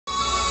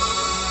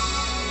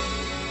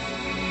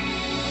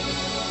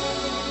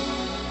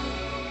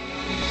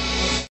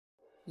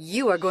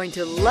You are going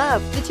to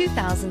love the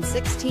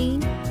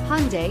 2016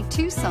 Hyundai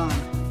Tucson.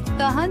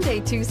 The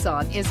Hyundai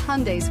Tucson is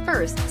Hyundai's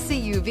first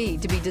CUV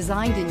to be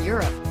designed in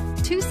Europe.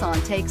 Tucson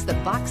takes the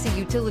boxy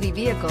utility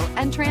vehicle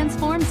and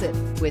transforms it.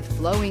 With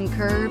flowing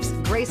curves,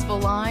 graceful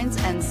lines,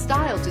 and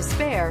style to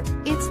spare,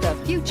 it's the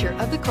future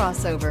of the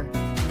crossover.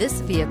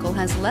 This vehicle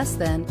has less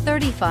than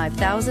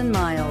 35,000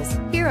 miles.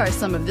 Here are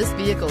some of this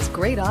vehicle's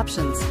great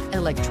options: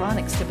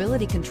 electronic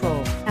stability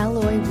control,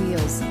 alloy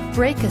wheels,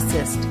 brake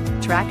assist,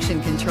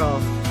 traction control,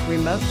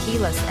 remote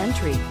keyless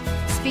entry,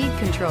 speed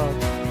control,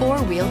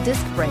 four-wheel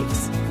disc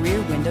brakes, rear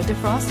window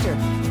defroster,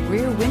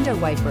 rear window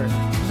wiper,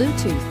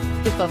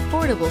 Bluetooth. If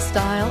affordable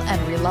style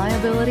and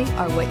reliability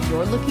are what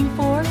you're looking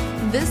for,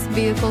 this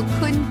vehicle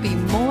couldn't be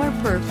more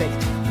perfect.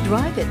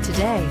 Drive it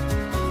today.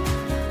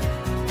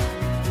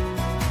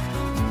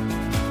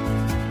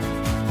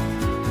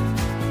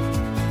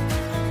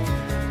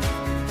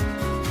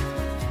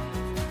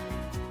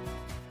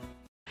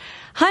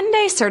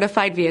 Hyundai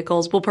certified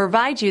vehicles will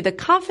provide you the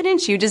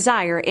confidence you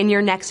desire in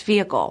your next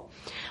vehicle.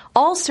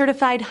 All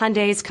certified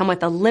Hyundais come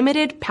with a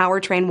limited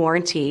powertrain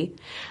warranty,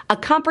 a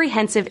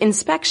comprehensive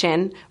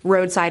inspection,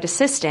 roadside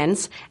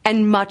assistance,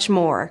 and much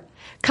more.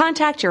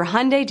 Contact your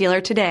Hyundai dealer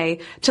today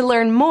to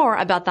learn more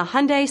about the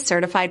Hyundai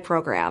Certified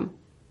Program.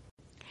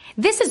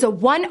 This is a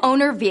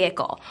one-owner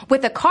vehicle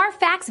with a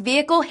Carfax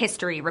Vehicle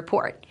History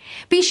Report.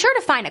 Be sure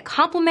to find a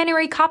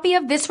complimentary copy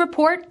of this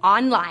report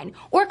online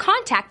or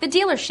contact the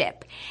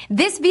dealership.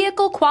 This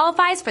vehicle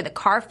qualifies for the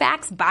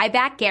Carfax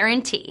Buyback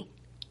Guarantee.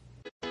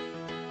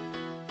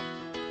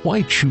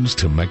 Why choose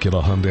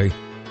Temecula Hyundai?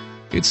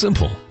 It's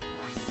simple.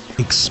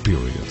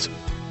 Experience.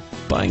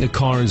 Buying a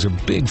car is a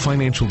big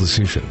financial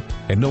decision,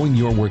 and knowing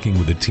you're working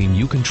with a team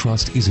you can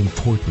trust is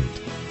important.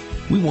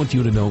 We want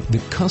you to know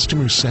that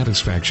customer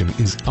satisfaction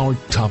is our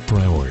top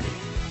priority.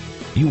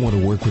 You want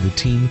to work with a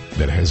team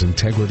that has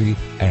integrity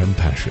and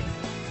passion.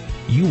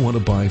 You want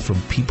to buy from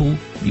people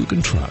you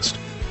can trust.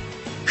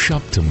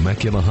 Shop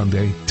Temecula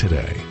Hyundai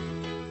today.